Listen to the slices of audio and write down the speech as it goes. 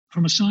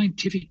From a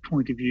scientific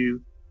point of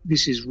view,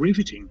 this is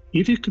riveting.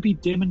 If it could be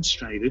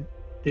demonstrated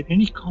that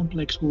any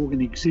complex organ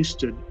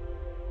existed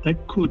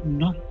that could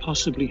not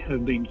possibly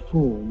have been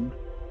formed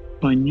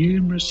by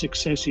numerous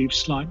successive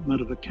slight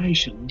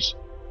modifications,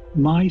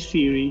 my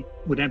theory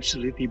would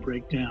absolutely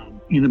break down.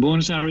 In the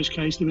Buenos Aires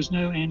case, there was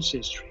no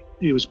ancestry.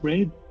 It was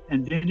bred,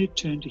 and then it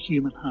turned to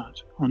human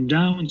heart. On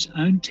Darwin's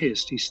own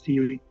test, his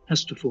theory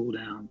has to fall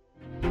down.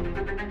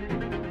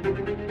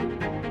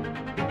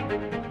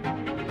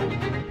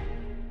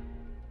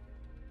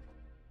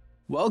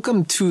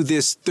 Welcome to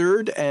this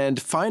third and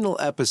final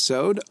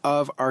episode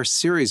of our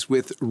series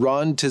with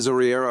Ron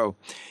Tesoriero,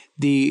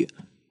 the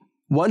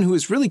one who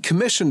is really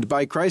commissioned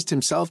by Christ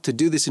himself to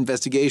do this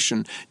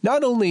investigation,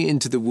 not only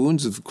into the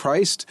wounds of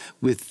Christ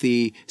with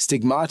the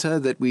stigmata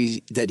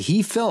that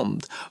he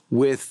filmed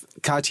with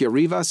Katia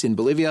Rivas in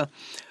Bolivia,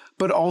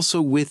 but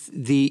also with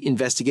the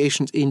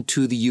investigations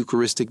into the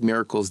Eucharistic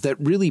miracles that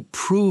really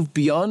prove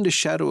beyond a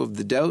shadow of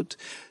the doubt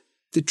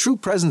the true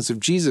presence of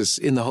Jesus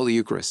in the Holy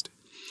Eucharist.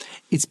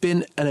 It's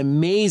been an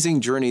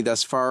amazing journey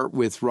thus far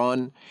with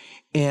Ron,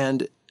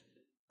 and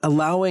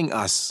allowing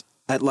us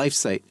at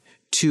LifeSite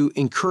to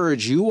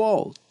encourage you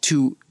all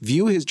to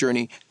view his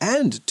journey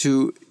and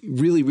to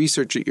really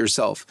research it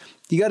yourself.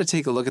 You got to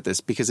take a look at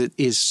this because it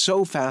is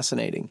so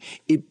fascinating.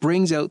 It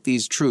brings out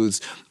these truths.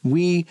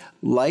 We,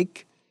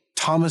 like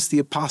Thomas the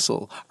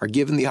Apostle, are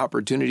given the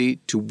opportunity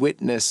to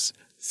witness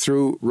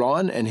through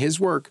Ron and his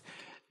work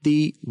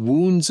the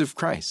wounds of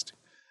Christ,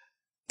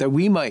 that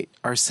we might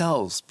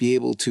ourselves be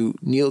able to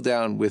kneel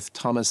down with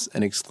Thomas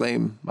and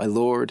exclaim, "My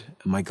Lord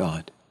and my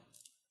God."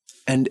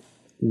 And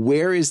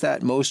where is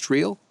that most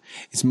real?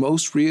 It's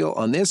most real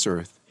on this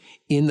earth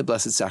in the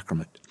Blessed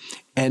Sacrament.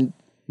 And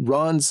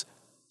Ron's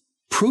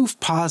proof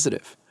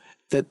positive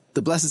that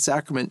the Blessed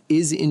Sacrament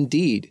is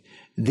indeed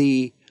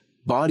the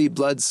body,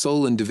 blood,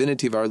 soul, and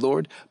divinity of our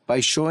Lord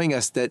by showing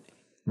us that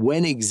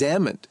when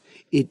examined,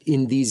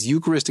 in these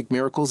Eucharistic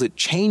miracles, it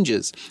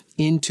changes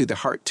into the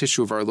heart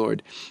tissue of our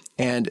Lord,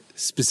 and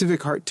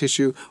specific heart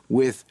tissue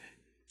with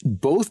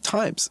both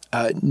times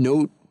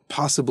no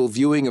possible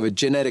viewing of a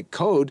genetic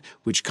code,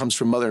 which comes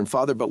from mother and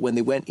father, but when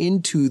they went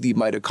into the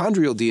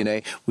mitochondrial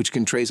DNA, which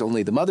can trace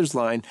only the mother's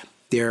line,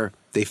 there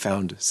they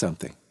found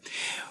something.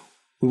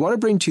 We want to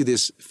bring to you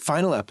this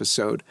final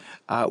episode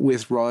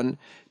with Ron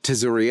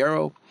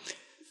Tesoriero.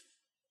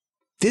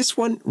 This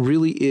one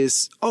really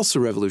is also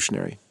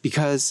revolutionary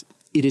because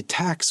it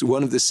attacks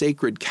one of the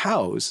sacred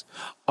cows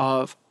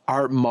of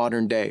our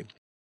modern day.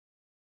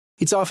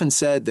 It's often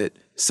said that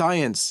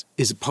science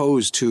is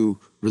opposed to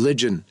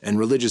religion and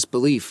religious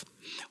belief.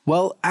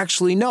 Well,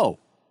 actually, no.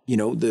 You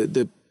know,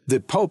 the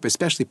Pope,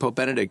 especially Pope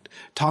Benedict,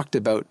 talked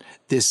about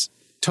this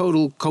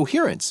total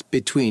coherence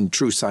between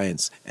true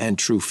science and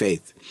true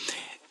faith.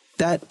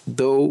 That,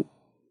 though,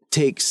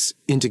 takes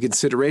into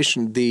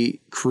consideration the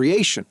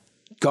creation,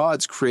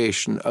 God's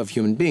creation of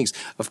human beings,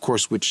 of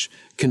course, which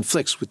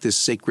conflicts with this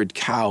sacred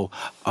cow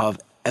of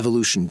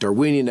evolution,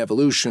 Darwinian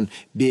evolution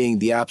being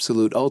the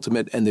absolute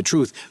ultimate and the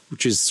truth,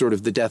 which is sort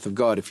of the death of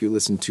God if you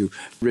listen to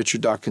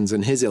Richard Dawkins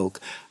and his ilk.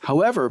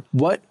 However,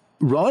 what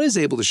Ron is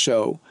able to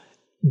show,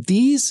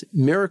 these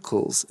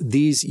miracles,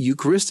 these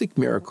Eucharistic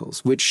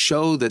miracles, which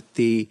show that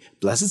the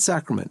Blessed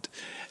Sacrament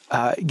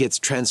gets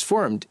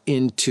transformed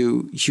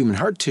into human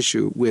heart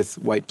tissue with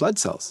white blood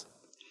cells,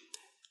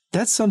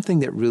 that's something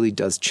that really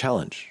does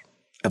challenge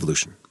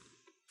evolution.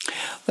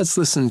 Let's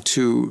listen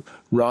to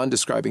Ron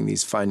describing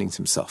these findings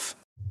himself.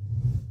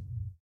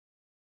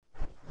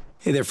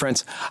 Hey there,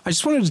 friends. I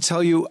just wanted to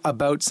tell you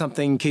about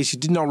something in case you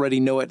didn't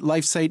already know it.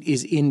 LifeSite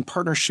is in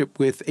partnership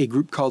with a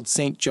group called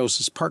St.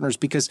 Joseph's Partners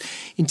because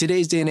in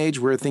today's day and age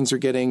where things are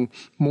getting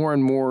more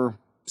and more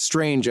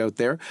strange out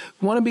there,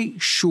 we want to be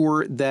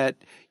sure that,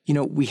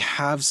 we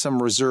have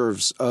some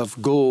reserves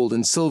of gold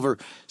and silver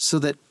so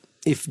that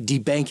if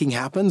debanking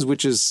happens,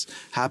 which has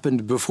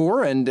happened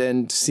before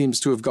and seems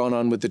to have gone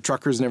on with the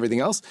truckers and everything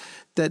else,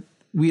 that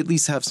we at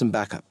least have some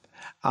backup.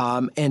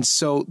 And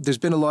so there's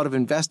been a lot of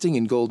investing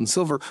in gold and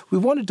silver. We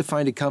wanted to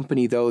find a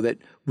company, though, that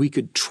we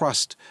could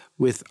trust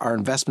with our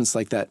investments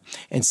like that.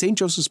 And St.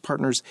 Joseph's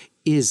Partners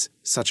is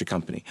such a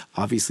company.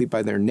 Obviously,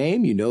 by their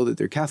name, you know that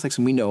they're Catholics,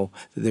 and we know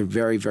that they're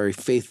very, very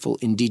faithful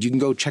indeed. You can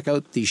go check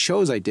out the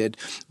shows I did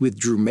with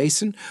Drew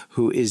Mason,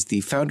 who is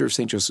the founder of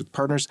St. Joseph's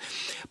Partners.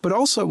 But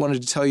also, I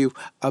wanted to tell you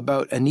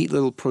about a neat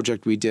little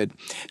project we did.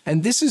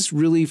 And this is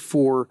really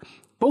for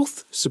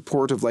both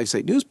support of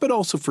LifeSite News, but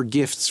also for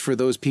gifts for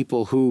those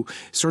people who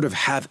sort of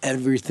have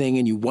everything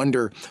and you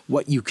wonder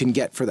what you can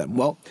get for them.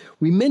 Well,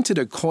 we minted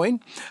a coin,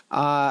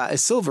 a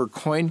silver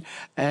coin,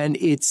 and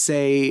it's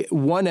a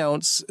 1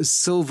 ounce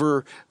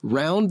silver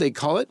round, they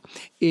call it.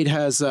 It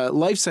has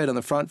LifeSite on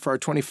the front for our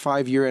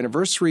 25-year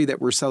anniversary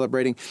that we're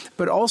celebrating,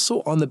 but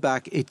also on the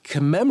back, it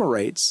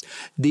commemorates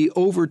the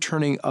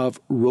overturning of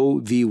Roe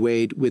v.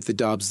 Wade with the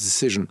Dobbs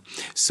decision.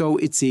 So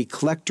it's a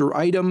collector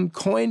item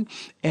coin,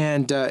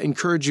 and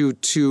encourage you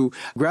to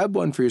grab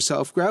one for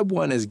yourself, grab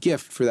one as a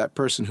gift for that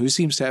person who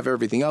seems to have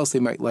everything else. They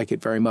might like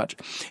it very much.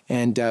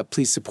 And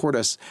please support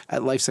us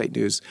at LifeSite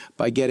News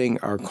by getting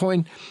our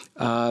coin.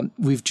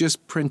 We've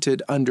just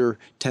printed under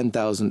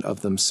 10,000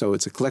 of them, so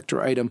it's a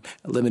collector item,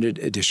 a limited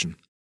edition.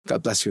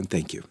 God bless you and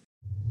thank you.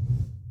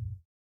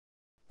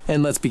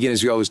 And let's begin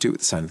as we always do with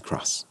the sign of the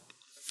cross.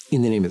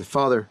 In the name of the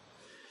Father,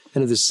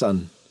 and of the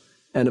Son,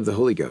 and of the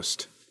Holy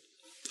Ghost.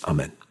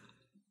 Amen.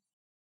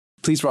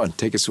 Please, Ron,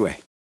 take us away.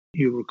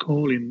 You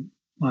recall in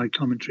my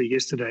commentary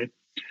yesterday,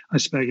 I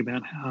spoke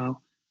about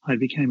how I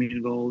became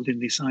involved in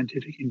the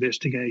scientific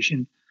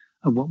investigation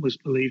of what was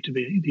believed to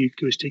be the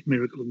Eucharistic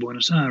miracle of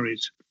Buenos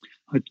Aires.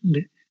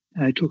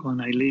 I took on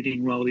a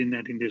leading role in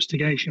that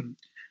investigation.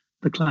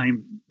 The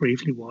claim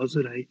briefly was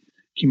that a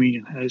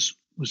communion host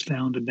was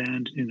found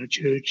abandoned in a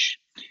church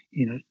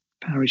in a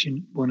parish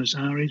in Buenos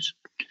Aires.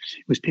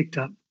 It was picked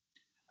up,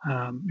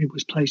 it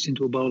was placed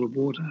into a bowl of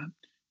water,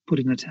 put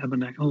in the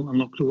tabernacle and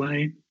locked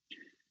away.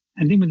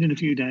 And then within a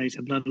few days,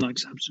 a blood-like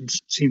substance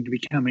seemed to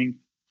be coming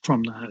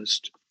from the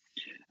host.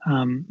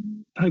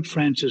 Pope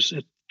Francis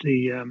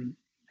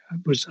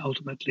was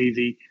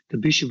ultimately the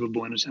Bishop of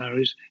Buenos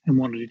Aires and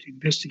wanted it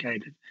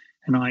investigated.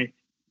 And I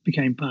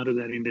became part of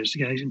that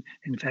investigation.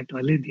 In fact,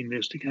 I led the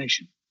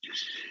investigation.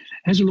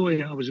 As a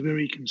lawyer, I was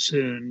very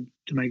concerned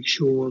to make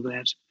sure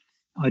that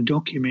I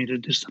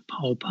documented this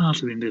whole part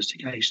of the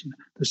investigation,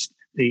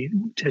 the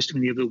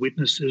testimony of the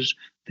witnesses,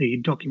 the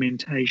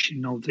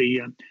documentation of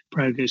the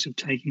progress of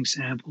taking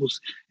samples,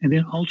 and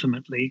then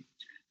ultimately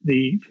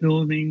the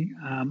filming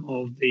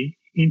of the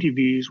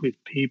interviews with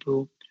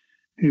people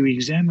who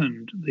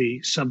examined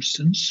the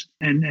substance,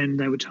 and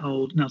they were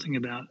told nothing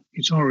about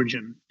its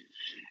origin.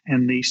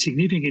 And the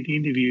significant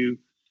interview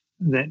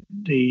that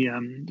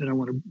I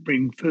want to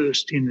bring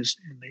first in this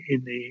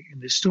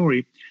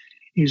story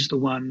is the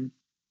one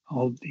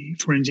of the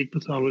forensic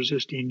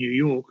pathologist in New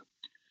York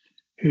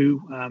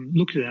who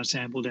looked at our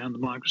sample down the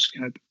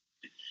microscope.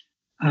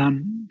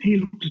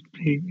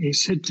 He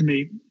said to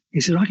me,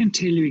 I can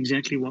tell you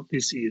exactly what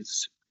this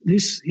is.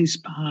 This is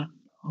part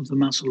of the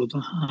muscle of the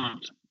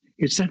heart.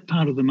 It's that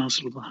part of the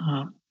muscle of the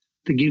heart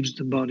that gives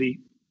the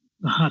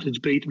heart its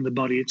beat and the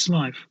body its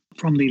life.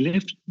 From the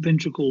left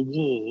ventricle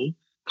wall,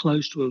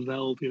 close to a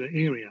valvular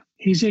area.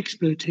 His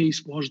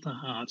expertise was the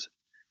heart.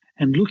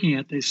 And looking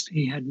at this,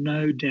 he had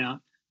no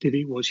doubt that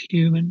it was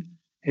human,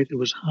 that it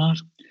was heart.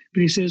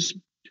 But he says,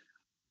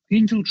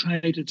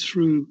 infiltrated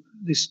through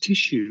this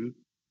tissue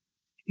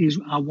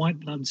are white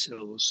blood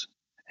cells,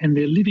 and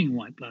they're living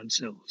white blood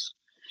cells.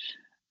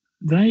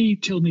 They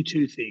tell me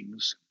two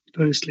things.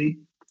 Firstly,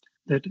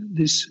 that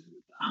this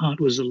heart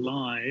was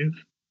alive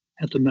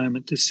at the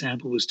moment this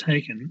sample was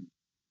taken,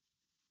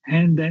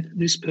 and that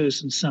this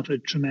person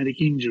suffered traumatic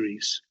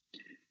injuries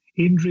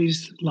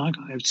like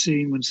I have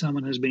seen when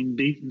someone has been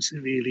beaten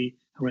severely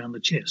around the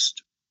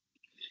chest.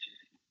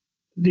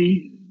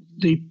 The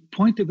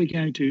point that we're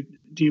going to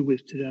deal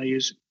with today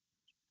is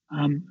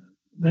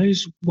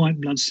those white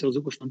blood cells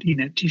that were found in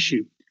that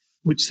tissue,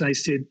 which they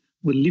said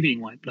were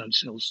living white blood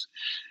cells,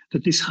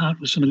 that this heart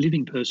was from a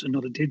living person,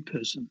 not a dead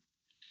person.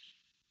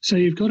 So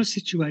you've got a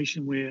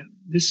situation where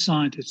this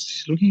scientist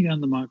is looking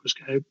down the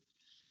microscope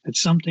at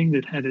something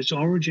that had its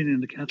origin in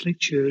the Catholic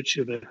Church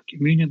of a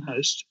communion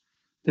host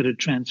that had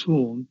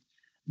transformed,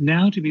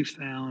 now to be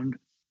found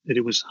that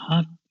it was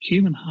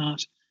human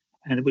heart,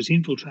 and it was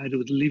infiltrated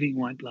with living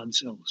white blood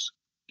cells.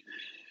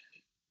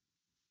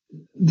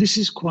 This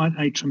is quite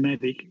a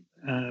traumatic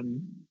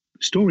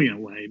story in a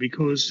way,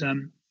 because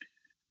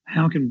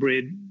how can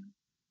bread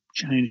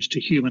change to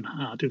human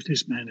heart if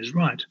this man is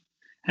right?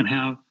 And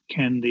how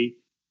can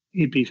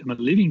it be from a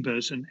living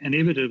person and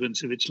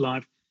evidence of its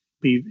life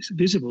be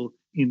visible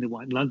in the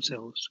white blood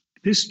cells?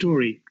 This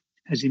story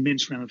has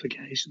immense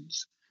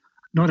ramifications,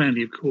 not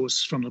only, of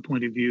course, from the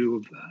point of view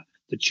of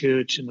the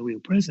church and the real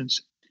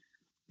presence,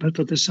 but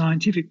for the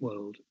scientific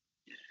world.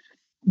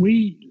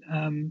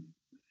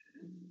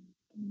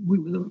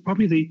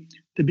 Probably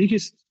the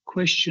biggest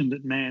question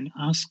that man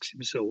asks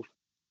himself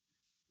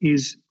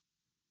is,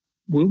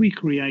 were we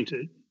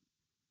created,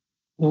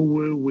 or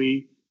were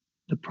we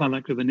the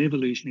product of an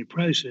evolutionary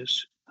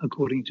process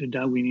according to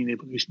Darwinian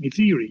evolutionary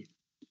theory?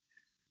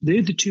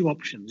 They're the two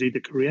options, either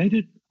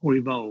created or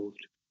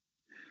evolved.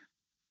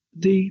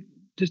 The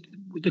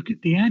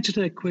answer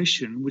to that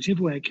question,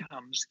 whichever way it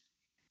comes,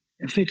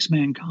 affects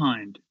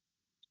mankind.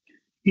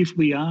 If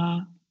we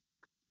are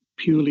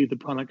purely the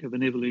product of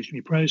an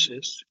evolutionary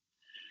process,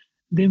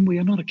 then we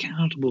are not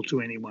accountable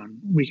to anyone.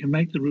 We can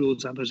make the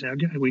rules up as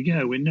we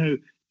go. We're no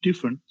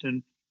different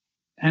than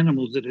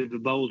animals that have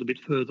evolved a bit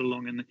further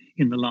along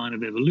in the line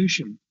of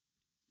evolution.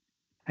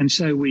 And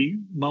so we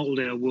mould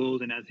our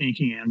world and our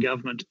thinking, our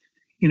government,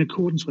 in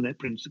accordance with that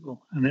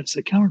principle, and that's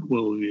the current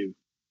worldview.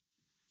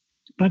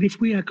 But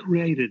if we are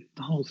created,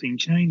 the whole thing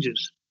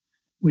changes.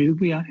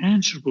 We are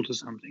answerable to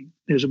something.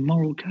 There's a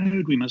moral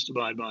code we must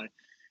abide by,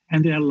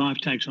 and our life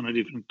takes on a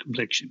different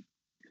complexion.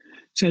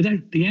 So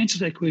the answer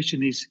to that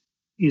question is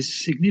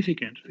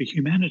significant for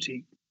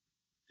humanity.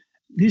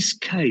 This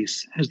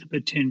case has the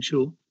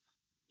potential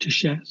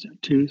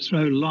to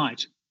throw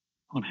light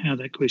on how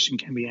that question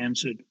can be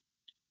answered.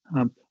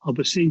 I'll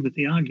proceed with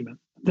the argument.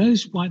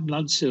 Those white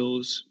blood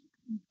cells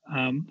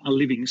are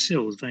living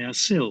cells. They are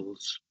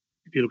cells.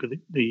 If you look at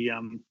the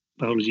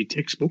biology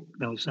textbook,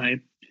 they'll say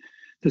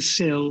the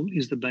cell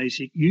is the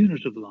basic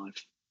unit of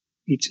life.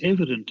 It's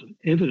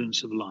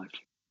evidence of life.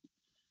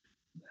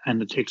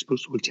 And the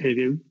textbooks will tell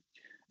you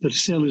that a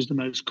cell is the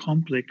most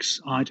complex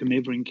item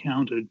ever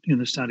encountered in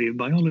the study of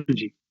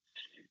biology.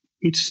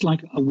 It's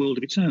like a world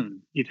of its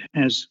own. It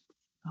has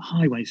a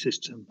highway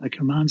system, a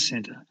command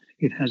center.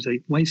 It has a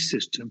waste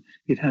system.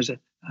 It has a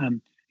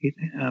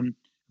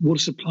water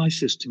supply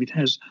system. It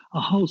has a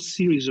whole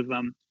series of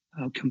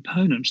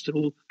components that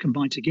all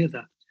combine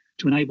together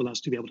to enable us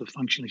to be able to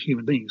function as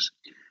human beings.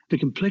 The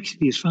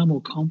complexity is far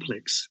more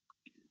complex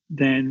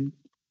than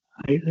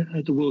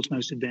the world's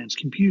most advanced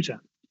computer.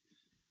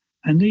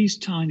 And these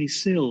tiny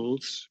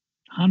cells,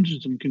 hundreds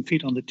of them can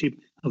fit on the tip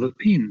of a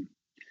pin.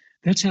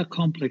 That's how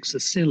complex a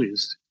cell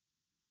is.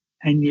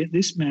 And yet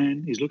this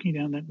man is looking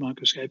down that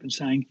microscope and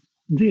saying,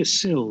 they're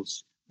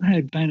cells.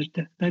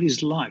 That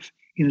is life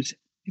in its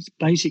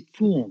basic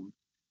form.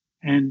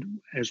 And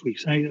as we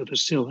say, if a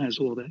cell has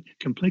all that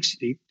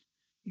complexity,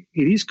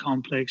 it is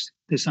complex.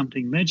 There's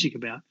something magic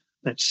about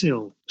that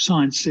cell.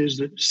 Science says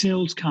that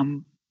cells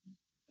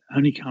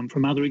only come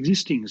from other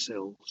existing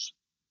cells.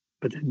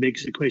 But that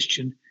begs the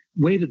question,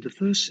 where did the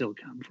first cell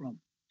come from?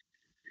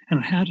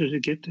 And how did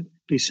it get to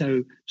be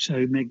so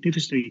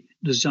magnificently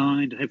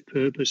designed to have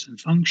purpose and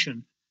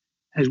function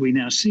as we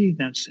now see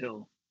that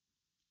cell?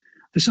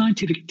 The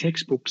scientific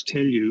textbooks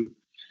tell you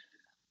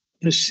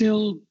the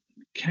cell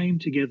came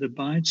together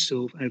by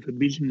itself over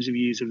billions of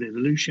years of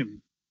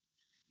evolution.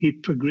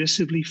 It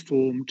progressively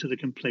formed to the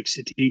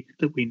complexity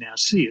that we now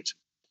see it.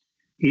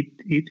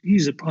 It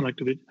is a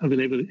product of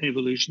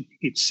evolution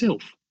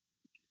itself.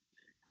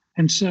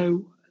 And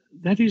so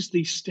that is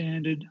the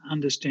standard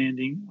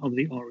understanding of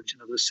the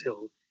origin of the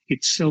cell.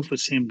 It's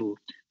self-assembled.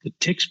 The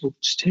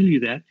textbooks tell you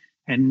that,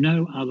 and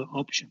no other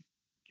option.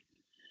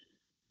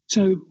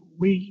 So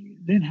we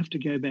then have to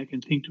go back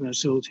and think to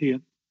ourselves here,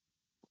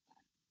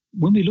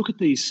 when we look at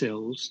these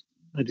cells,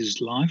 that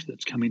is life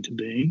that's come into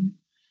being,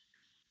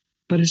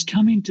 but it's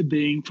come into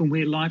being from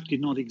where life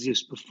did not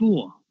exist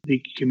before. The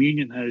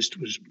communion host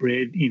was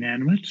bred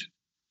inanimate.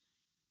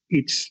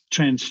 It's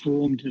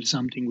transformed into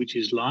something which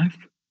is life.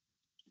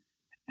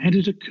 And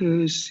it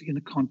occurs in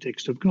the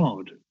context of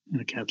God in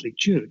a Catholic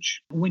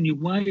Church. When you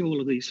weigh all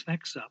of these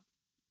facts up,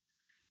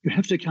 you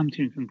have to come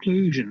to a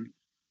conclusion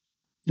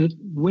that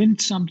when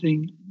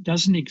something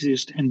doesn't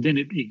exist and then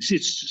it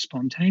exists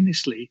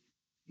spontaneously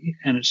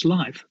and it's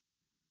life,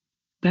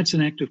 that's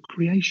an act of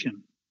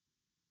creation.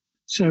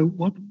 So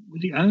what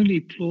the only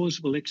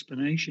plausible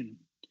explanation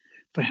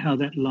for how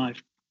that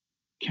life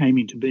came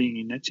into being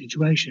in that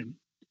situation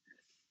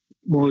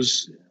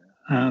was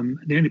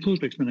the only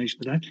plausible explanation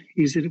for that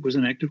is that it was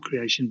an act of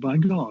creation by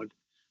God.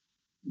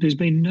 There's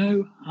been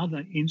no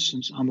other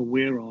instance I'm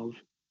aware of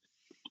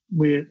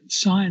where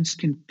science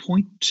can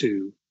point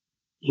to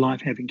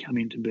life having come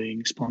into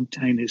being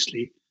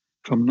spontaneously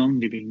from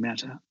non-living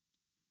matter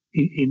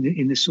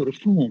in this sort of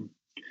form.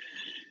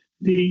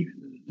 The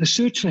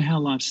search for how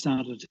life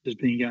started has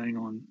been going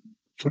on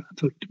for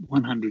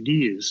 100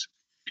 years.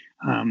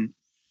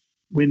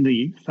 When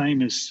the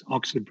famous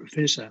Oxford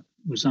professor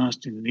was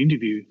asked in an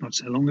interview not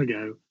so long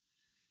ago,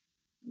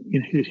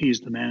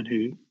 here's the man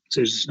who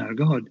says there's no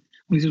God.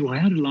 Well, he says, well,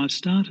 how did life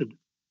started?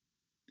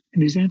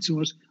 And his answer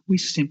was, we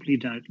simply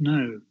don't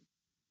know.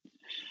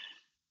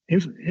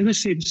 Ever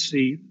since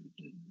the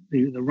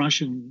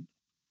Russian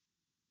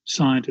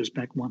scientist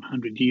back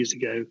 100 years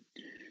ago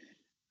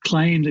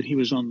claimed that he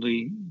was on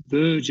the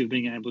verge of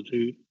being able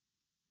to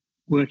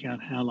work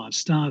out how life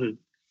started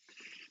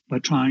by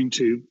trying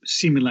to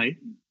simulate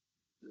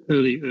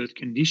early Earth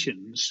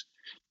conditions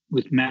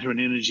with matter and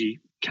energy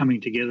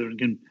coming together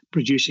and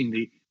producing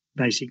the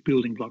basic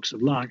building blocks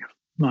of life.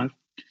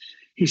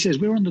 He says,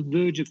 we're on the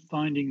verge of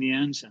finding the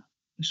answer.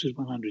 This was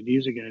 100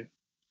 years ago.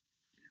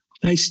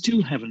 They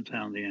still haven't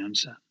found the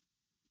answer.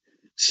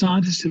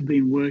 Scientists have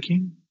been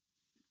working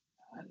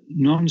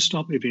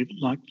non-stop, if you'd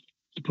like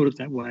to put it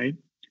that way,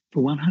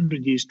 for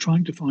 100 years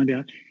trying to find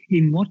out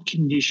in what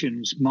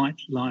conditions might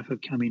life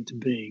have come into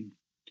being.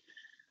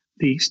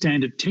 The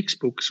standard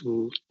textbooks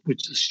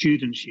which the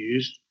students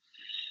use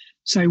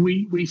say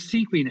we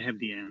think we have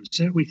the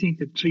answer. We think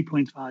that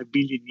 3.5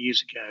 billion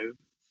years ago,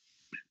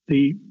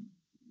 the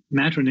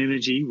matter and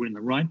energy were in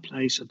the right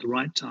place at the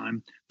right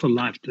time for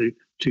life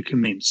to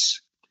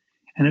commence.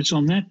 And it's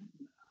on that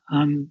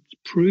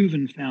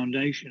unproven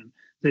foundation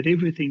that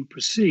everything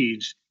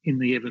proceeds in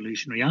the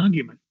evolutionary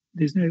argument.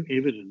 There's no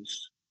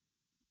evidence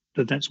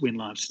that that's when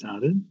life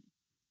started.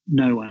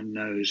 No one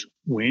knows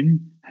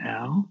when,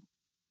 how,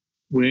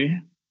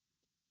 where.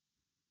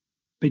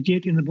 But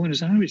yet in the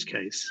Buenos Aires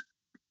case,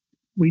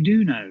 we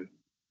do know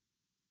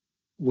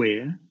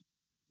where,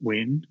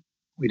 when,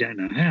 we don't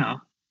know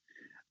how,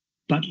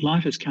 but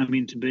life has come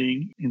into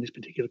being in this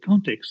particular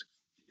context.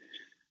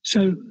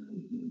 So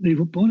the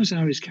Buenos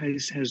Aires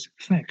case has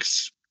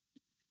facts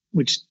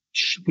which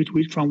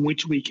from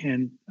which we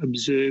can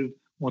observe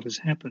what has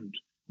happened.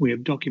 We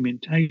have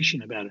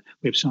documentation about it.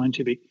 We have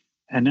scientific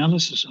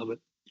analysis of it.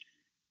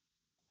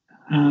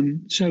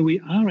 So we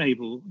are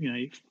able, in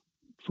a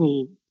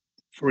full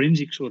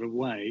forensic sort of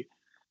way,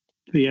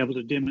 to be able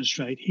to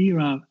demonstrate here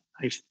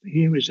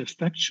is a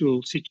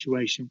factual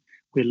situation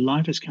where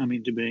life has come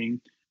into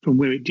being from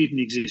where it didn't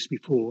exist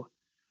before,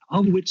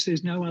 of which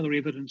there's no other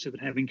evidence of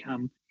it having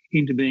come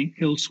into being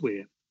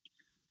elsewhere.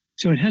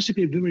 So it has to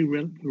be a very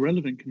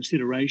relevant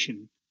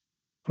consideration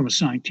from a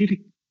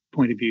scientific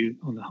point of view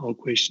on the whole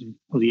question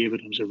of the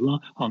evidence of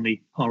life, on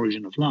the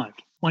origin of life.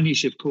 One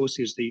issue, of course,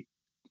 is the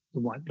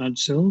white blood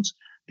cells.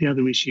 The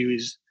other issue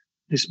is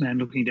this man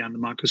looking down the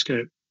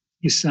microscope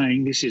is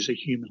saying this is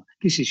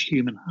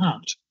human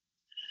heart.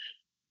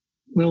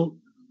 Well,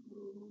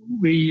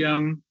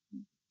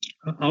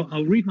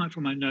 I'll read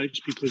from my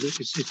notes because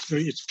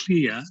it's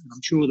clear, and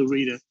I'm sure the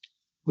reader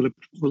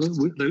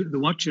the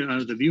watcher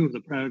or the viewer of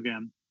the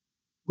program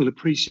will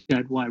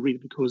appreciate why I read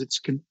it, because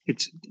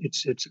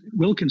it's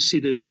well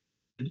considered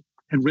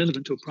and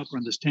relevant to a proper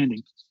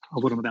understanding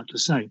of what I'm about to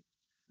say.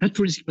 That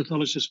forensic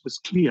pathologist was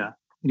clear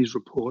in his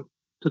report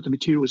that the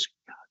material was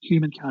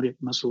human cardiac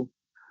muscle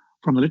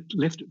from the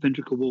left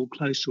ventricle wall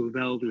close to a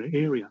valvular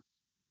area.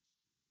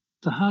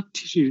 The heart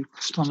tissue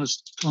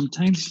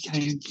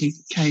spontaneously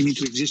came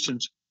into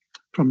existence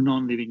from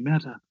non-living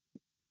matter.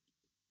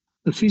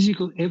 The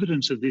physical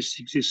evidence of this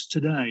exists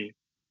today,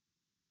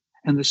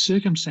 and the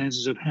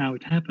circumstances of how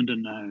it happened are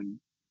known.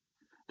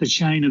 The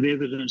chain of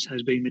evidence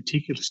has been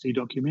meticulously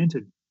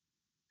documented.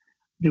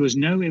 There was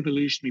no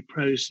evolutionary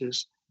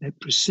process that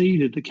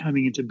preceded the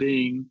coming into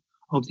being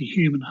of the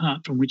human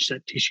heart from which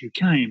that tissue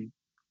came.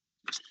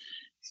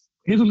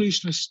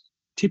 Evolutionists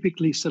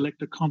typically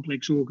select a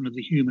complex organ of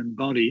the human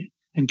body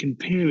and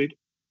compare it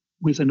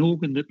with an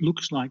organ that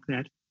looks like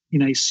that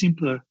in a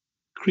simpler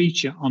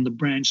creature on the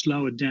branch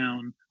lower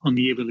down on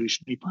the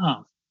evolutionary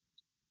path.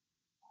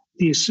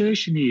 The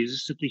assertion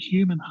is that the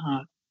human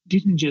heart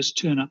didn't just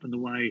turn up in the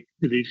way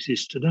that it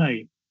exists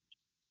today.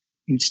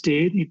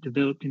 Instead, it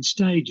developed in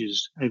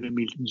stages over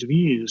millions of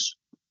years.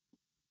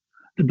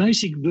 The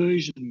basic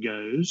version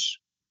goes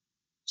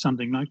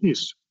something like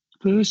this.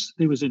 First,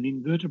 there was an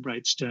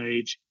invertebrate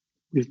stage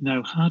with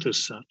no heart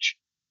as such,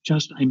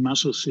 just a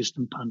muscle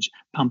system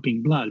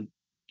pumping blood.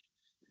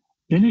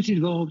 Then it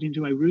evolved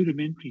into a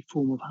rudimentary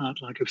form of heart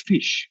like a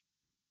fish.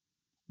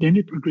 Then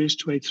it progressed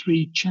to a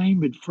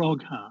 3-chambered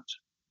frog heart,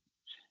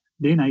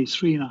 then a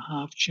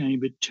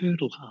 3.5-chambered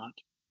turtle heart,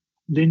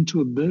 then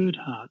to a bird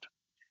heart,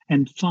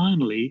 and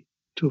finally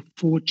to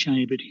a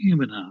 4-chambered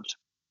human heart.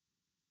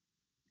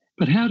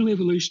 But how do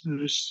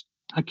evolutionists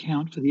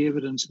account for the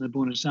evidence in the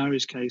Buenos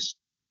Aires case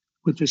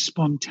with the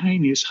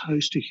spontaneous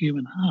host to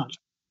human heart?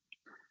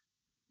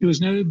 There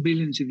was no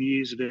billions of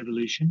years of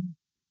evolution,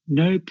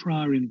 no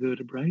prior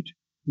invertebrate,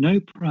 no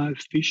prior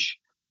fish,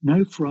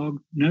 no frog,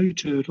 no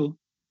turtle.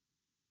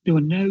 There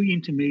were no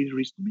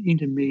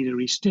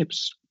intermediary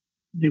steps.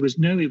 There was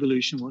no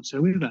evolution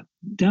whatsoever.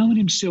 Darwin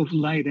himself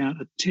laid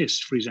out a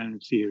test for his own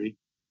theory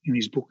in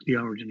his book, The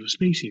Origin of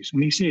Species.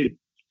 And he said,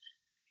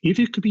 if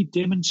it could be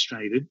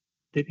demonstrated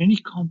that any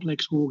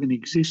complex organ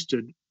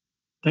existed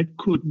that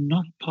could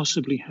not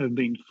possibly have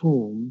been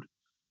formed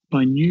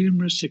by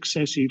numerous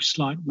successive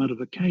slight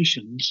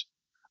modifications,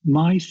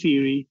 my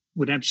theory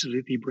would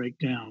absolutely break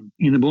down.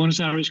 In the Buenos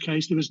Aires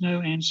case, there was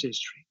no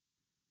ancestry.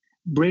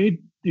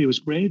 There was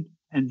bread,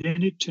 and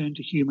then it turned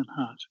to human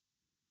heart.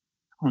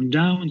 On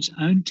Darwin's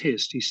own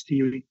test, his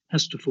theory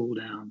has to fall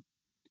down.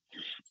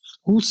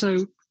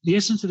 Also, the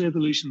essence of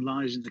evolution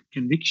lies in the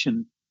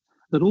conviction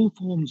that all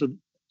forms of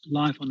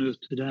life on Earth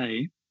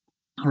today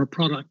are a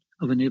product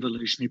of an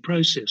evolutionary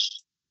process.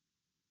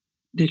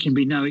 There can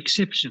be no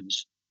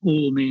exceptions.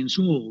 All means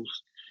all.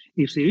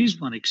 If there is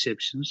one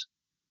exception,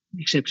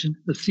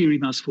 the theory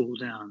must fall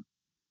down.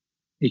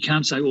 You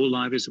can't say all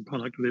life is a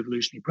product of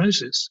evolutionary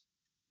process,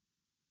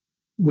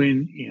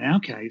 when in our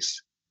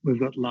case, we've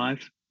got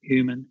life,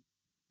 human,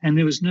 and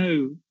there was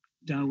no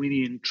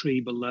Darwinian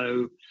tree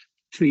below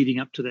feeding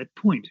up to that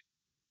point.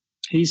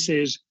 He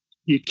says,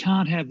 you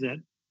can't have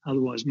that,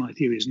 otherwise my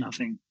theory is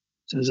nothing.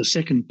 So there's a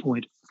second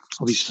point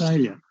of his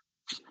failure.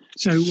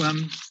 So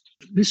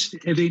this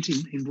event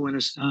in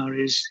Buenos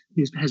Aires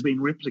has been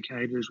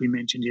replicated, as we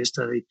mentioned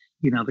yesterday,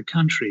 in other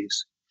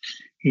countries.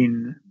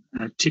 In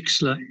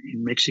Tixla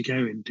in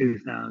Mexico in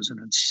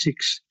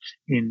 2006,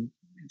 in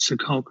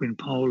Sokolka in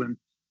Poland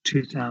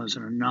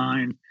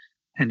 2009,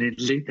 and in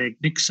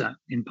Legnica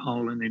in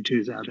Poland in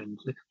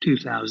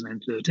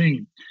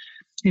 2013.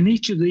 In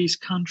each of these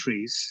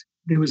countries,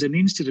 there was an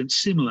incident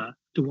similar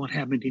to what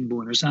happened in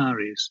Buenos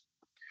Aires.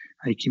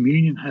 A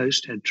communion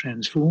host had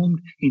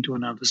transformed into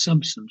another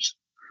substance.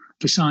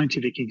 The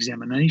scientific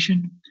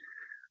examination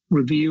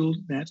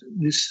revealed that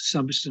this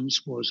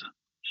substance was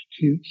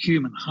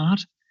human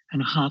heart,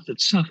 and a heart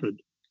that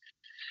suffered.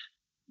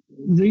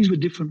 These were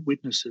different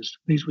witnesses.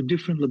 These were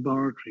different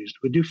laboratories,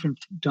 were different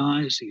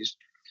dioceses,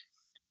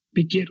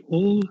 but yet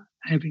all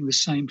having the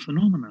same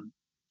phenomenon.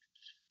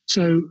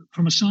 So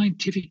from a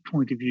scientific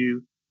point of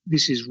view,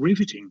 this is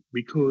riveting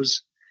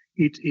because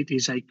it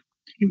is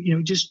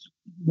just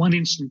one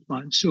instance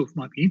by itself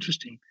might be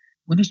interesting.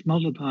 When it's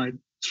multiplied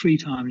 3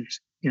 times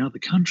in other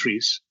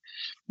countries,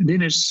 and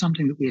then it's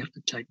something that we have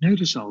to take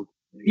notice of.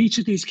 Each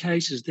of these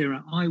cases, there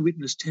are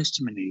eyewitness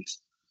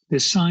testimonies.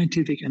 There's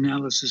scientific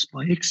analysis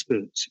by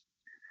experts.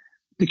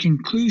 The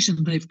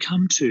conclusion they've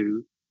come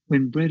to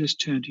when bread is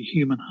turned to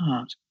human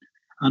heart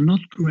are not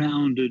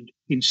grounded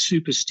in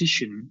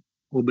superstition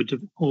or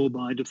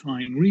by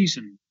defying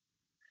reason,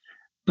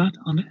 but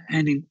on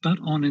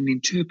an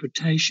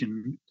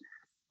interpretation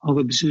of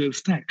observed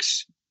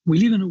facts. We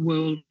live in a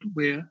world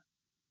where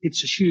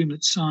it's assumed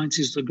that science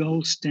is the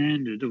gold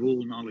standard of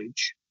all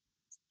knowledge,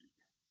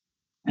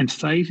 and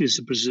faith is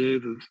the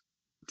preserve of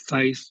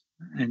faith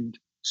and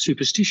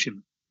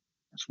superstition.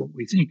 That's what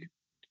we think.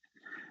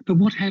 But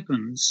what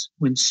happens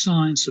when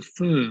science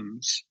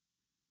affirms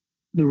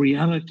the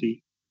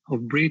reality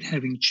of bread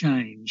having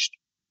changed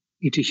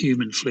into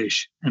human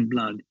flesh and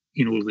blood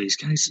in all these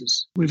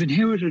cases? We've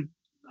inherited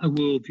a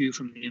worldview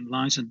from the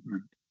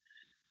Enlightenment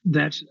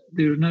that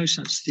there are no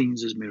such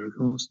things as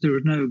miracles, there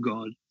are no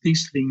God,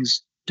 these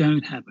things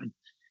don't happen.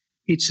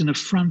 It's an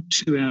affront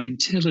to our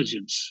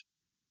intelligence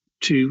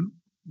to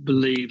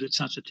believe that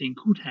such a thing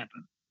could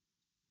happen.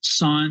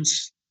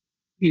 Science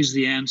is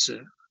the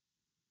answer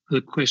for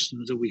the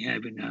questions that we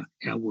have in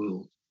our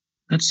world.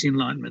 That's the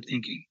Enlightenment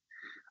thinking.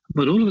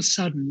 But all of a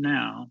sudden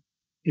now,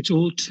 it's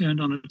all turned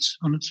on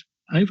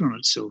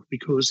itself,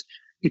 because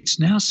it's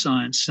now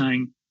science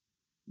saying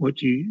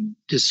what you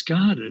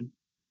discarded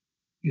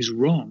is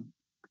wrong.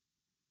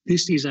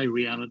 This is a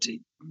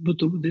reality. But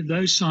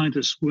those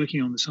scientists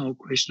working on this whole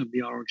question of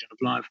the origin of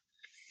life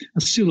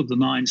are still of the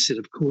mindset,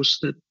 of course,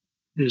 that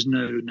there's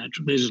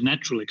a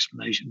natural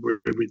explanation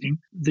for everything.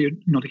 They're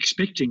not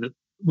expecting that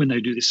when they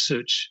do this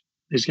search,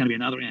 there's going to be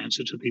another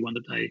answer to the one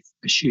that they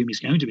assume is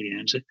going to be the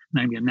answer,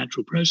 namely a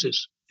natural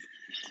process.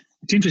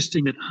 It's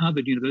interesting that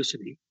Harvard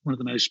University, one of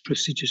the most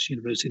prestigious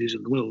universities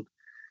in the world,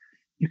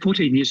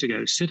 14 years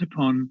ago set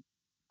upon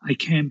a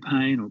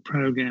campaign or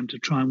program to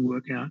try and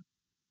work out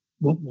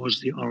what was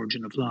the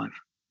origin of life.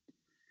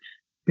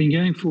 Been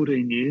going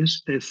 14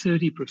 years, there are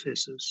 30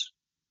 professors,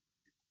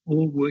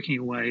 all working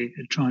away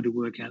at trying to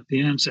work out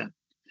the answer.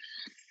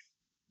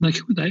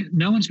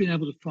 No one's been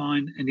able to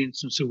find an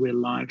instance of where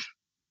life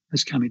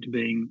has come into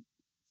being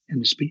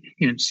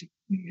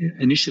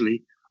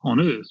initially on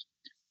Earth.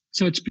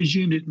 So it's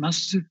presumed it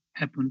must have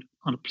happened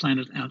on a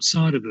planet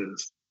outside of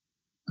Earth.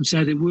 And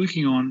so they're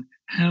working on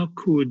how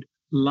could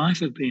life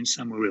have been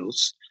somewhere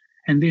else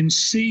and then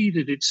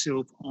seeded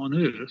itself on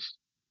Earth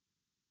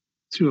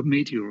through a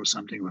meteor or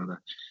something or other.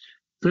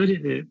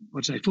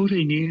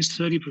 14 years,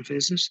 30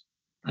 professors,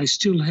 they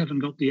still haven't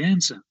got the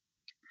answer.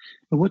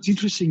 But what's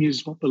interesting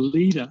is what the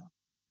leader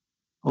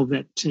of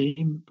that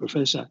team,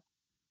 Professor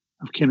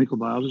of Chemical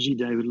Biology,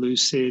 David Liu,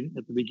 said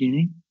at the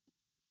beginning.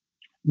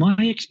 My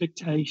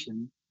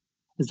expectation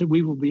is that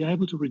we will be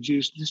able to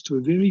reduce this to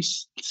a very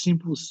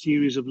simple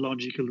series of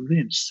logical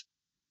events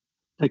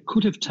that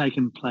could have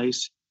taken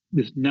place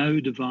with no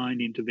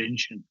divine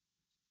intervention.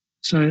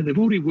 So they've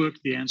already worked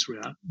the answer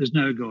out. There's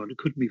no God. It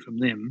couldn't be from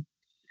them.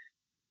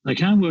 They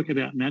can't work it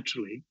out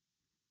naturally.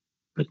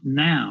 But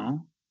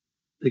now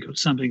they've got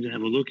something to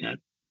have a look at,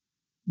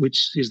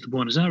 which is the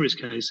Buenos Aires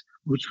case,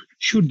 which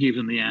should give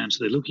them the answer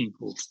they're looking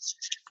for.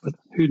 But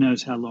who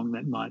knows how long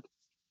that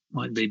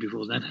might be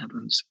before that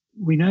happens.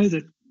 We know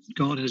that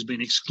God has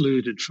been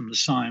excluded from the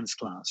science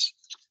class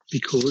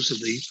because of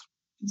the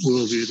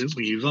worldview that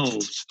we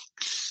evolved.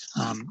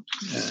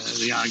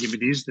 The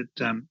argument is that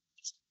the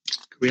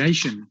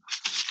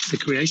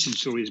creation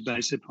story is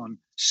based upon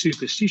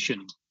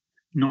superstition,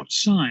 not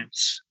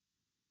science.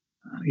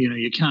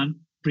 You can't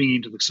bring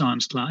into the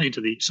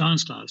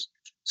science class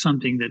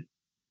something that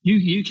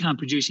you can't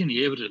produce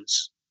any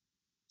evidence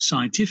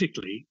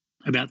scientifically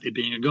about there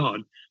being a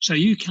God, so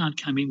you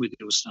can't come in with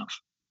your stuff.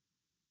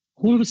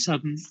 All of a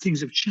sudden,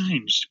 things have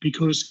changed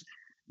because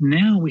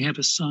now we have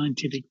a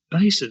scientific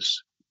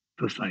basis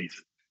for faith.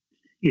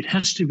 It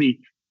has to be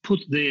put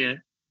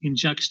there in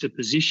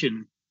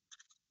juxtaposition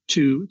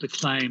to the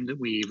claim that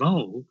we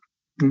evolve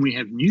when we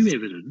have new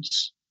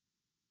evidence,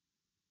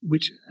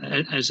 which,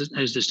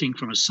 as distinct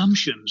from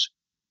assumptions,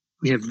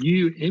 we have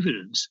new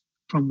evidence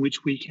from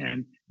which we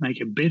can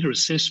make a better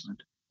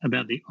assessment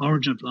about the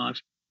origin of life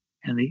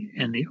and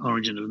the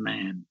origin of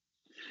man.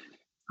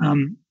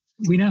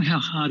 We know how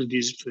hard it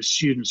is for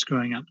students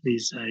growing up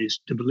these days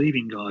to believe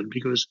in God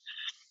because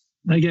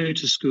they go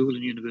to school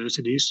and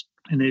universities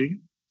and they're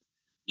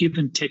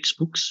given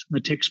textbooks.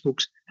 The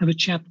textbooks have a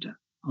chapter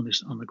on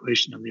the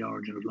question of the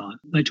origin of life.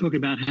 They talk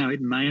about how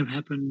it may have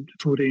happened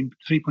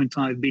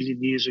 3.5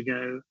 billion years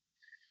ago.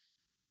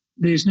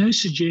 There's no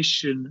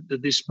suggestion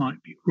that this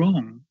might be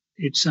wrong.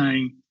 It's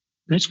saying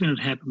that's when it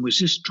happened. We're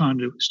just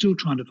still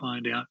trying to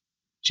find out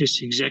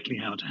just exactly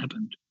how it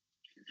happened.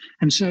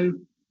 And so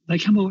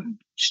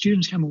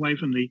students come away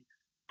from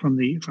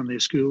their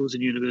schools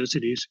and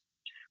universities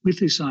with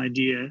this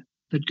idea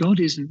that God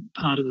isn't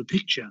part of the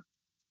picture,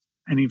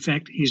 and in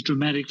fact, He's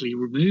dramatically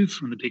removed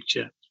from the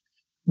picture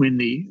when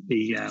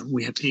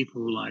we have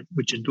people like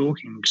Richard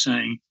Dawkins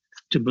saying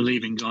to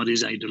believe in God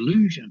is a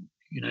delusion.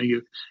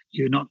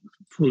 You're not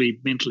fully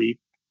mentally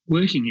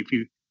working if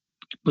you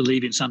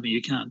believe in something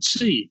you can't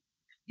see.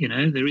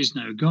 There is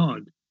no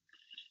God.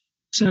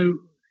 So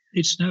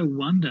it's no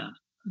wonder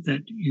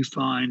that you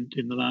find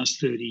in the last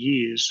 30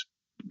 years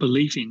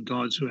belief in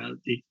God throughout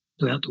the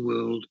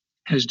world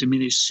has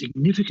diminished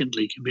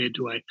significantly compared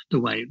to the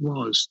way it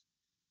was.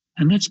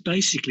 And that's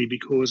basically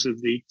because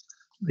of the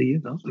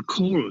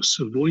chorus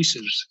of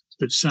voices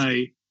that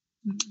say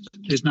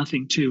there's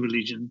nothing to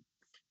religion.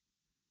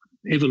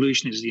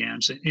 Evolution is the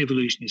answer.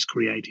 Evolution is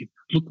creative.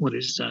 Look what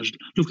it does.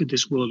 Look at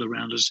this world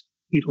around us.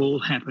 It all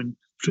happened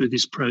through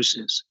this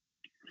process.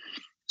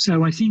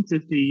 So I think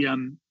that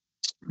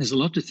there's a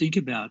lot to think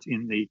about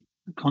in the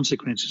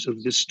consequences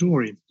of this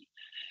story.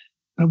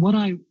 But what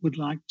I would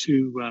like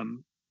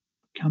to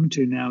come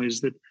to now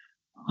is that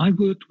I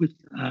worked with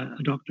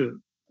a Dr.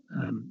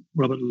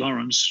 Robert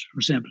Lawrence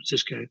from San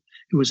Francisco,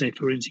 who was a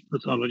forensic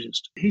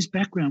pathologist. His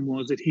background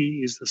was that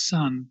he is the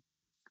son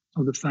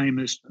of the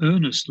famous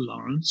Ernest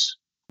Lawrence,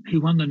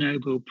 who won the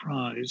Nobel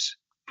Prize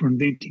for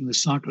inventing the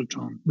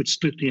cyclotron, which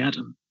split the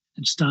atom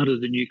and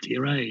started the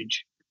nuclear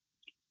age.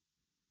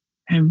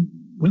 And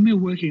when we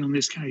were working on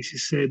this case, he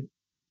said,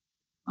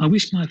 I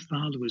wish my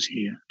father was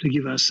here to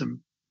give us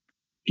some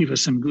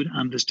good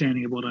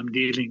understanding of what I'm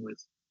dealing with.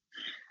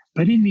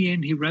 But in the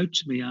end, he wrote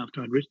to me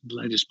after I'd written the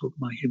latest book,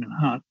 My Human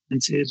Heart,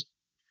 and says,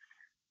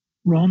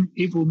 Ron,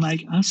 it will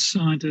make us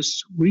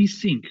scientists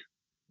rethink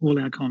all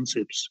our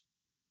concepts.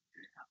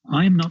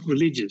 I am not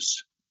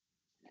religious.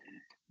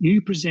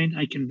 You present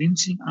a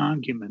convincing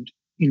argument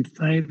in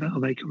favour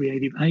of a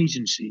creative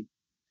agency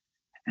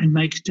and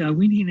makes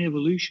Darwinian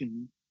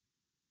evolution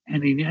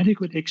an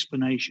inadequate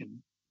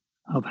explanation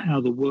of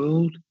how the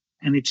world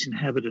and its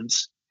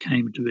inhabitants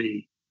came to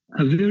be.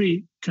 A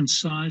very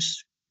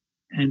concise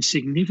and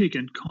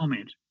significant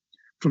comment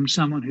from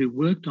someone who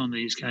worked on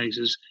these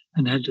cases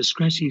and had to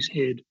scratch his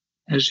head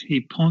as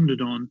he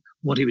pondered on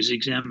what he was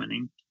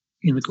examining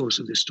in the course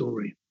of this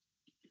story.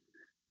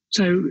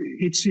 So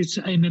it's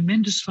a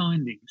momentous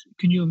finding.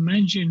 Can you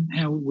imagine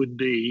how it would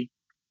be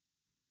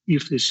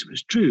if this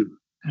was true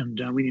and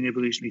Darwinian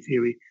evolutionary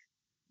theory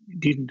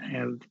didn't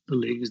have the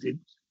legs that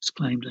it's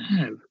claimed to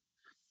have?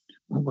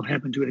 What will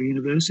happen to our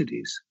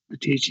universities, the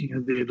teaching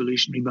of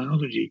evolutionary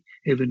biology,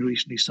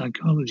 evolutionary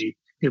psychology,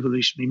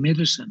 evolutionary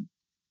medicine,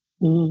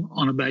 all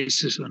on a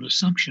basis of an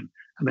assumption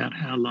about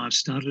how life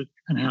started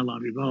and how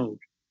life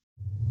evolved?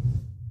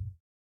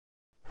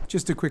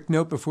 Just a quick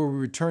note before we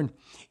return.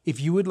 If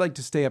you would like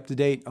to stay up to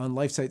date on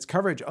LifeSite's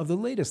coverage of the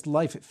latest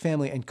life,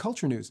 family, and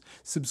culture news,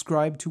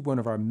 subscribe to one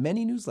of our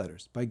many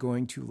newsletters by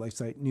going to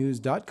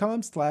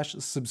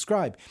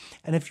lifesitenews.com/subscribe.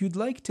 And if you'd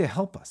like to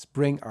help us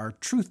bring our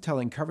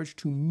truth-telling coverage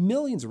to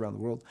millions around the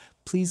world,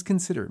 please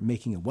consider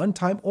making a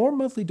one-time or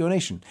monthly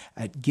donation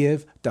at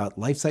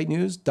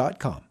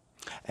give.lifesitenews.com.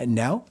 And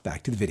now,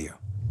 back to the video.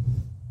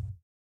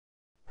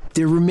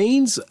 There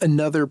remains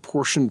another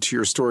portion to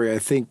your story, I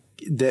think,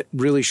 that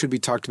really should be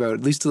talked about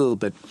at least a little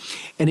bit.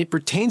 And it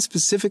pertains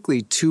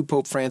specifically to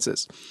Pope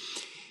Francis.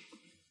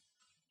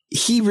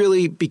 He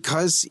really,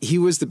 because he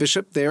was the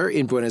bishop there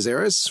in Buenos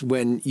Aires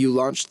when you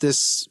launched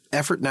this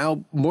effort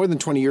now more than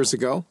 20 years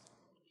ago,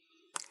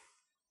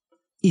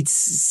 it's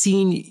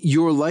seen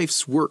your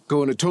life's work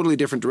go in a totally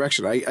different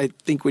direction. I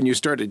think when you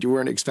started, you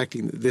weren't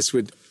expecting that this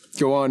would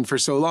go on for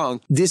so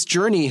long. This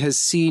journey has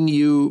seen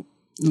you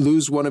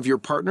lose one of your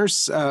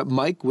partners,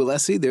 Mike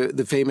Willesee,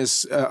 the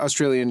famous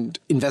Australian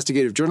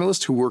investigative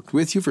journalist who worked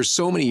with you for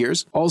so many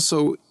years.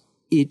 Also,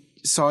 it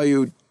saw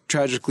you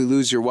tragically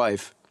lose your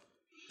wife.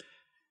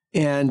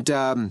 And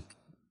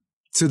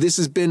so this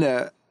has been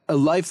a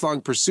lifelong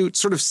pursuit,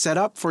 sort of set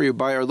up for you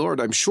by our Lord,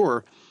 I'm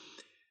sure.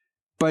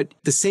 But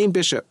the same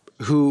bishop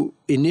who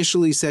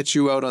initially set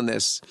you out on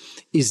this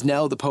is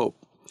now the Pope.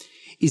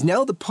 He's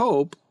now the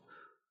Pope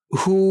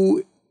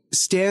who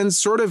stands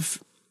sort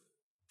of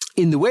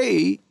in the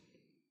way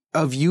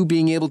of you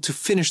being able to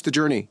finish the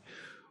journey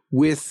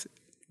with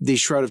the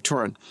Shroud of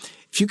Turin.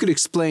 If you could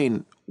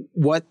explain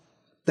what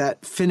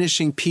that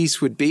finishing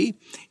piece would be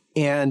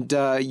and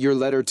your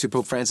letter to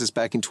Pope Francis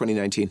back in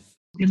 2019.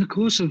 In the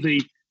course of the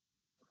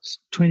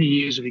 20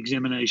 years of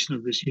examination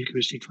of this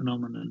Eucharistic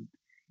phenomenon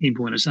in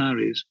Buenos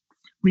Aires,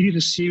 we did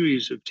a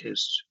series of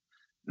tests,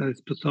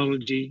 both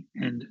pathology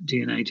and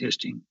DNA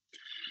testing.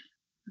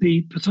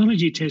 The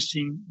pathology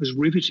testing was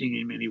riveting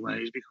in many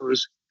ways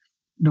because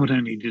not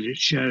only did it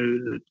show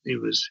that there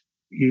was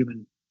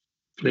human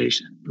flesh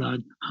and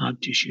blood,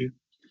 heart tissue,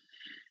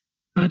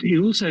 but it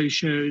also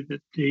showed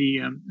that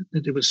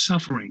that there was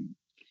suffering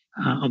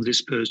of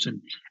this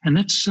person, and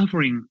that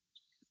suffering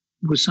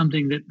was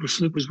something that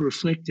was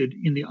reflected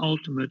in the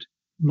ultimate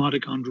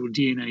mitochondrial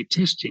DNA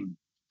testing.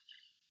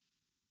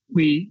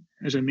 We,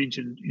 as I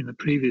mentioned in the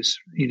previous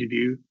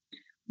interview,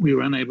 we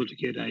were unable to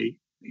get a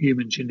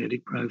human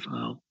genetic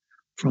profile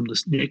from the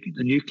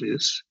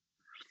nucleus.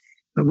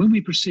 But when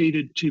we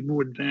proceeded to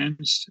more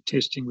advanced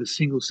testing with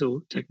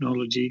single-cell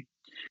technology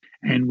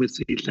and with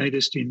the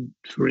latest in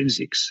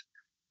forensics,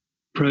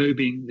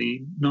 probing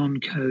the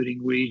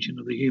non-coding region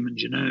of the human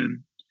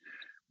genome,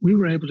 we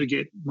were able to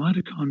get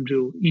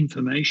mitochondrial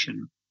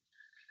information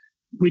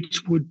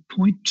which would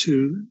point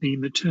to the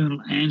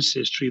maternal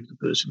ancestry of the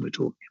person we're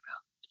talking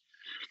about.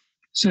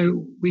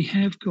 So we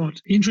have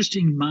got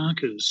interesting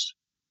markers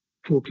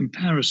for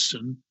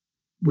comparison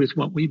with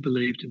what we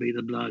believe to be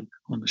the blood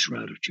on the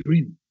Shroud of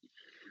Turin.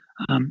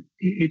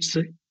 If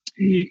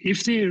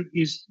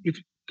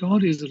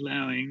God is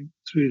allowing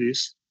through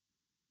this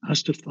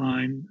us to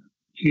find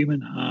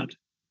human heart,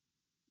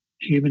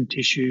 human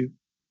tissue,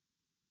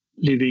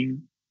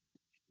 living,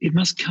 it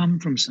must come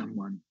from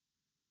someone.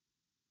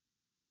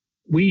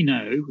 We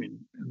know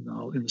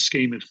in the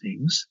scheme of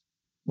things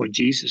what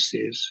Jesus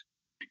says,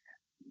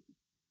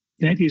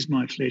 that is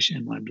my flesh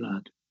and my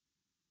blood.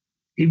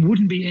 It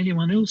wouldn't be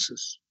anyone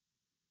else's.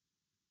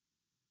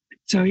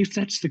 So if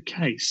that's the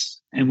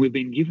case, and we've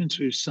been given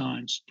through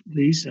science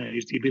these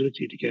days the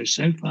ability to go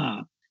so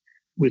far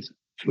with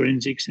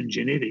forensics and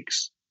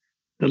genetics,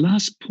 the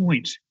last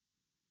point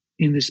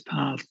in this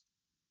path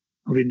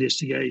of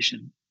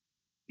investigation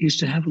is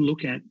to have a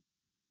look at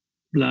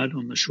blood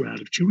on the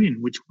Shroud of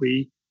Turin, which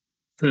we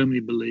firmly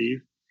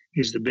believe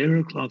is the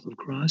burial cloth of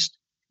Christ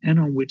and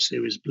on which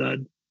there is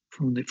blood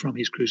from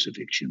his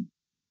crucifixion.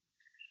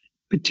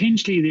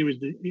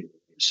 Potentially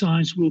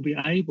science will be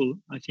able,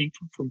 I think,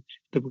 from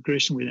the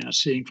progression we're now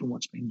seeing from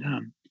what's been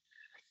done,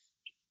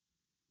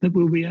 that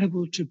we'll be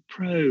able to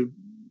probe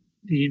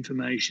the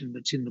information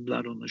that's in the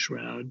blood on the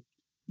shroud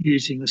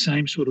using the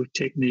same sort of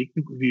technique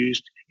that we've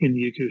used in the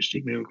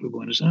Eucharistic miracle of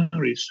Buenos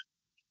Aires.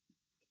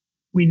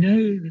 We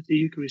know that the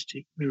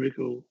Eucharistic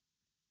miracle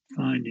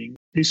finding,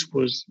 this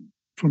was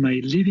from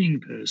a living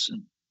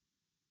person.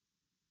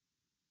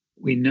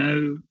 We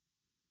know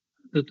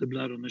that the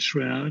blood on the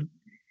shroud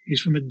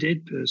is from a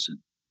dead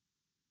person.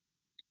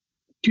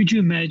 Could you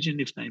imagine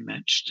if they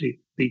matched,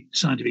 the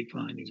scientific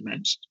findings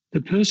matched?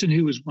 The person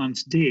who was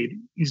once dead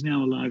is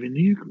now alive in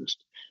the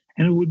Eucharist.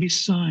 And it would be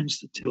science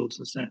that tells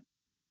us that.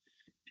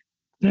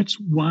 That's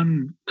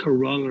one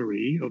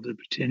corollary of the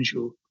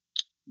potential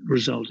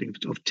resulting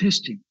of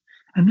testing.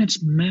 And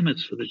that's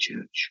mammoth for the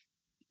church.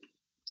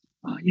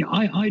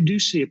 I do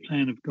see a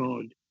plan of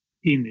God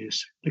in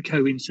this, the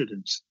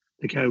coincidence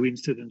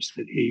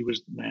that he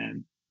was the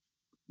man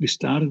who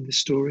started the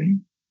story,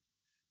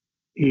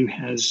 who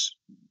has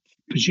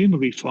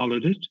presumably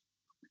followed it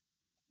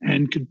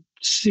and could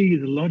see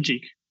the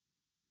logic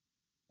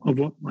of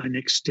what my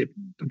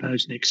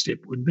proposed next step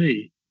would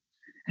be.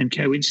 And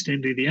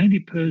coincidentally, the only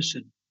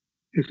person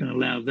who can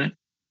allow that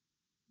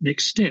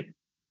next step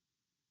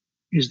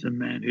is the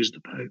man who's the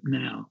Pope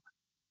now.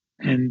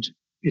 And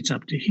it's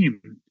up to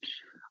him.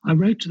 I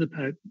wrote to the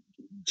Pope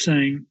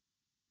saying,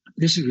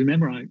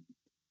 remember I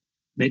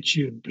met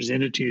you and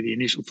presented to you the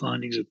initial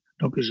findings of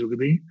Dr.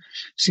 Zuckerby.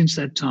 Since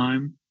that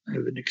time,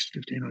 over the next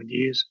 15 odd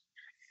years,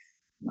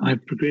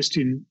 I've progressed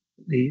in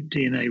the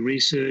DNA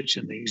research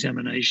and the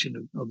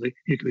examination of the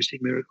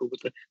Eucharistic miracle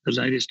with the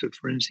latest of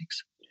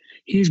forensics.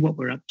 Here's what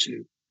we're up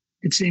to.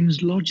 It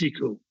seems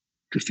logical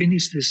to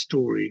finish this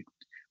story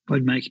by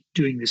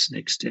doing this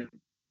next step.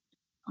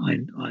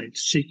 I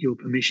seek your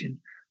permission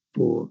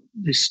for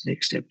this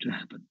next step to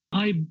happen.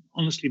 I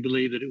honestly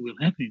believe that it will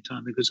happen in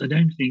time because I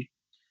don't think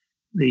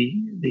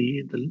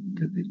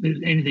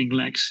anything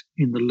lacks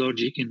in the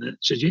logic, in the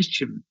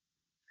suggestion.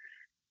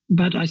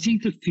 But I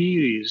think the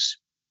fear is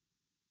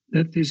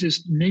that there's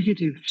this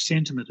negative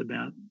sentiment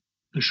about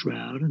the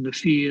shroud and the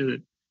fear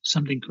that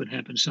something could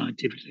happen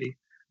scientifically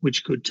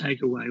which could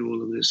take away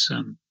all of this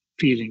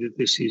feeling that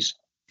this is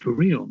for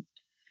real.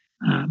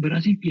 But I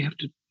think you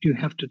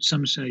have to at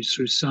some stage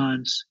through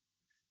science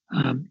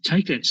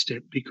take that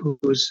step,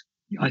 because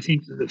I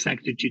think that the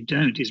fact that you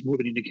don't is more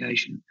of an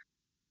indication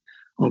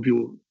of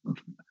your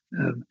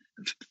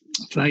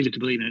failure to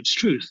believe in its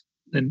truth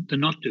than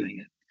not doing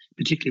it,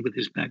 particularly with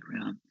this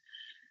background.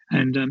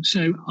 And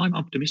so I'm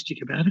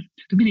optimistic about it.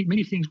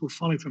 Many things will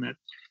follow from that.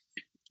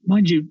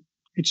 Mind you,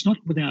 it's not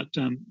without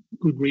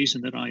good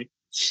reason that I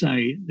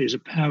say there's a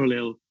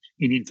parallel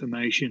in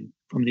information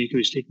from the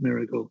Eucharistic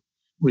miracle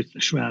with the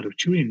Shroud of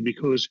Turin,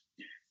 because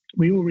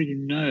we already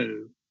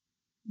know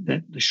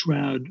that the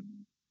shroud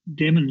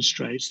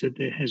demonstrates that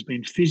there has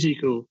been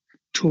physical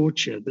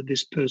torture, that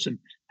this person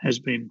has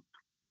been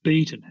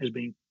beaten, has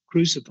been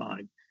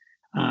crucified,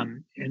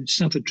 and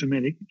suffered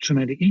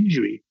traumatic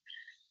injury.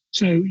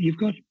 So you've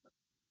got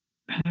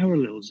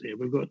parallels there.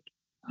 We've got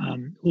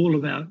all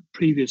of our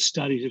previous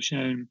studies have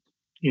shown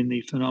in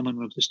the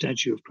phenomenon of the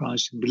statue of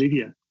Christ in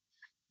Bolivia,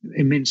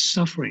 immense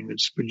suffering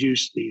that's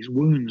produced these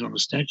wounds on a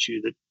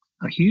statue that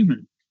are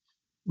human.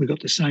 We've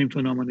got the same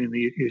phenomenon in the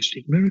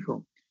Eucharistic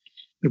miracle.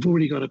 We've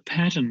already got a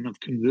pattern of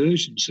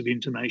convergence of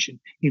information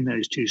in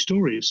those two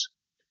stories.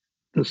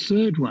 The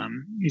third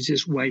one is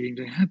just waiting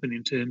to happen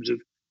in terms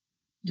of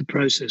the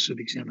process of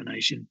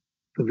examination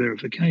for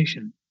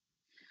verification.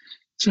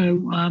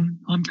 So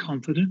I'm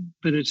confident,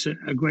 but it's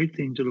a great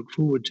thing to look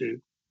forward to,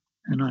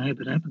 and I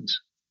hope it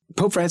happens.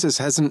 Pope Francis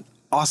has an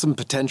awesome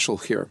potential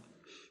here,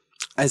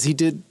 as he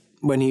did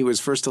when he was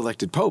first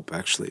elected Pope,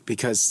 actually,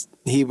 because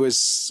he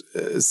was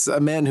a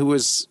man who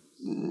was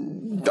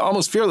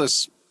almost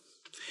fearless.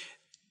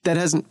 That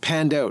hasn't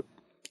panned out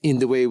in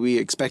the way we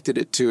expected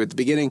it to at the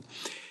beginning.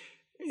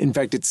 In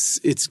fact,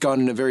 it's gone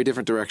in a very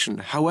different direction.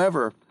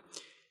 However,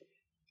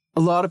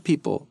 a lot of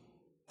people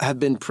have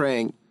been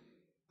praying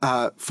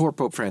for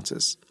Pope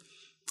Francis.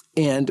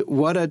 And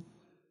what a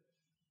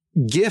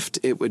gift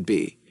it would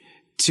be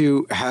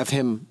to have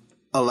him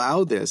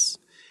allow this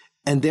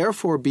and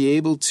therefore be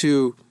able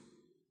to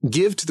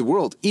give to the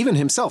world, even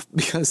himself,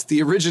 because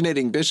the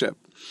originating bishop,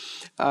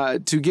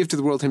 to give to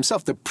the world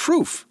himself the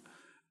proof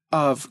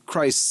of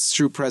Christ's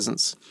true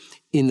presence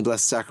in the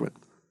Blessed Sacrament.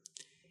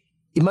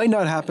 It might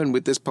not happen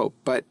with this Pope,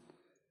 but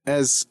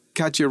as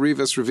Katja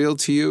Rivas revealed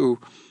to you,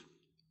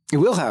 it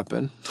will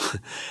happen.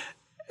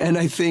 And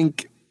I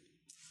think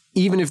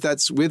even if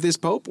that's with this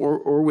Pope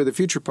or with a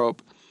future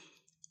Pope,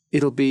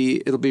 it'll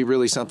be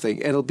really something.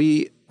 It'll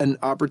be an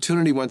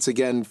opportunity once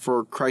again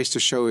for Christ to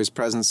show his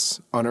presence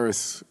on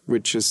earth,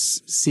 which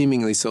is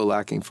seemingly so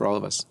lacking for all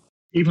of us.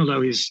 Even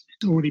though he's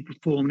already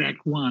performed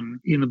Act 1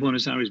 in the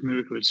Buenos Aires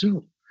miracle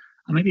itself.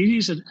 I mean, it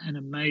is an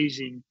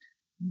amazing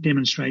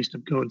demonstration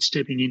of God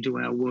stepping into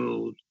our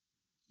world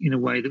in a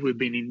way that we've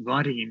been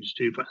inviting him to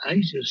do for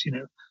ages. You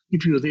know,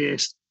 if you're there,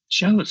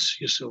 show us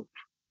yourself.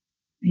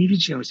 He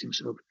did show us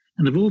himself.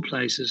 And of all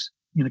places,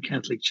 in a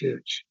Catholic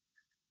church,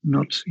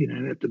 not,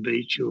 at the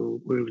beach or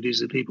wherever it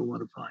is that people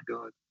want to find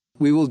God.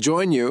 We will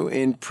join you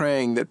in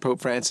praying that Pope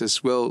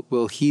Francis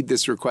will heed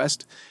this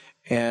request,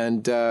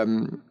 and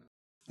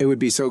it would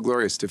be so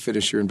glorious to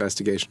finish your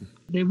investigation.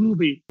 There will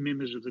be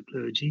members of the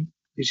clergy,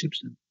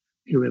 bishops and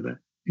whoever,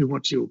 who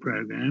watch your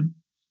program,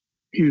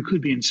 who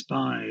could be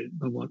inspired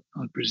by what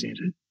I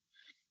presented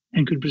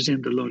and could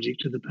present the logic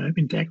to the Pope.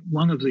 In fact,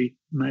 one of the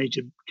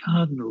major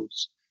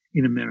cardinals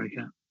in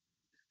America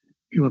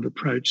who I've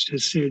approached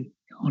has said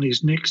on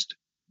his next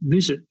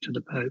visit to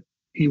the Pope,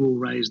 he will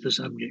raise the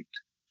subject.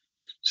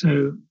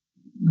 So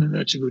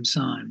that's a good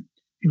sign.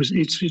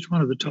 It's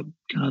one of the top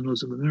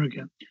cardinals of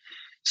America.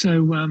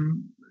 So,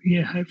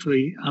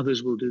 hopefully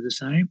others will do the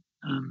same.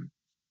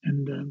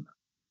 And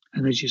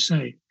as you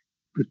say,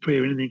 with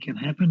prayer, anything can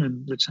happen,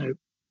 and let's hope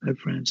Pope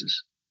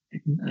Francis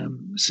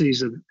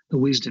sees the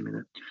wisdom in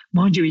it.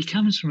 Mind you, he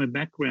comes from a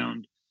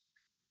background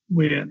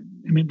where,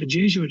 the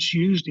Jesuits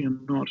usually are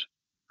not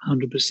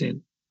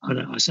 100%.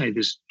 I say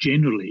this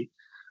generally.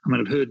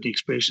 I've heard the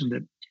expression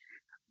that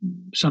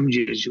some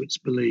Jesuits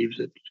believe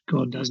that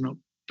God does not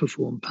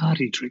perform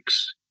party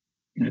tricks,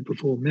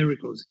 perform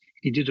miracles.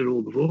 He did it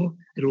all before.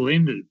 It all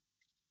ended.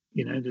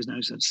 There's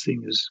no such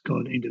thing as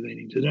God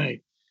intervening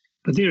today.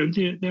 But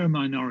they're a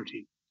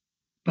minority.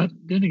 But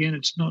then again,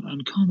 it's not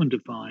uncommon to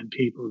find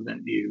people of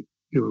that view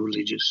who are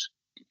religious.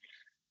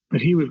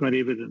 But here we've got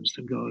evidence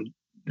that God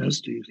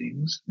does do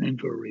things, and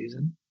for a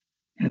reason,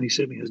 and he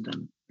certainly has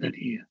done that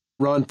here.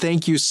 Ron,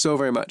 thank you so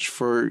very much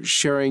for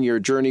sharing your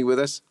journey with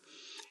us.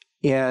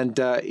 And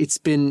it's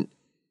been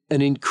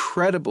an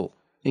incredible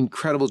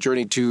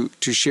journey to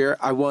share.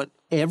 I want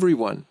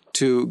everyone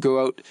to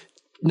go out,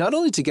 not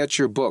only to get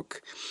your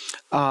book,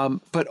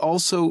 but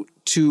also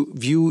to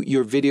view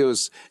your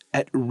videos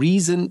at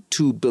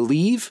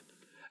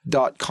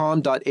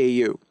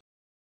reasontobelieve.com.au.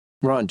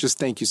 Ron, just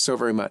thank you so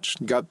very much.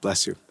 God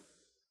bless you.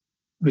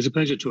 It was a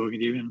pleasure talking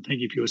to you, and thank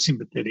you for your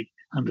sympathetic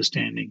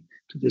understanding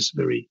to this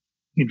very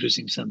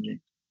interesting subject.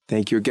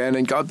 Thank you again,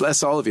 and God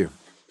bless all of you.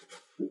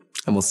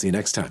 And we'll see you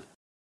next time.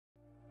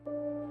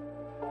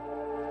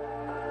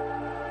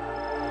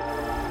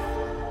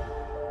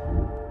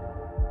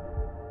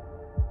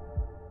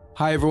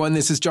 Hi, everyone.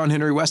 This is John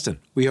Henry Weston.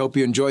 We hope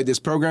you enjoyed this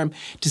program.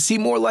 To see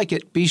more like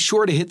it, be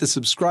sure to hit the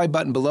subscribe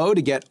button below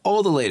to get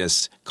all the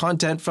latest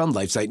content from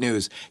LifeSite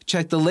News.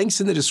 Check the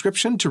links in the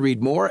description to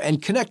read more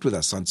and connect with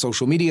us on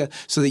social media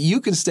so that you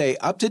can stay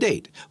up to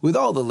date with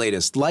all the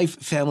latest life,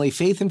 family,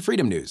 faith, and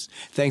freedom news.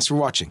 Thanks for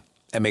watching,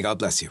 and may God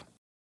bless you.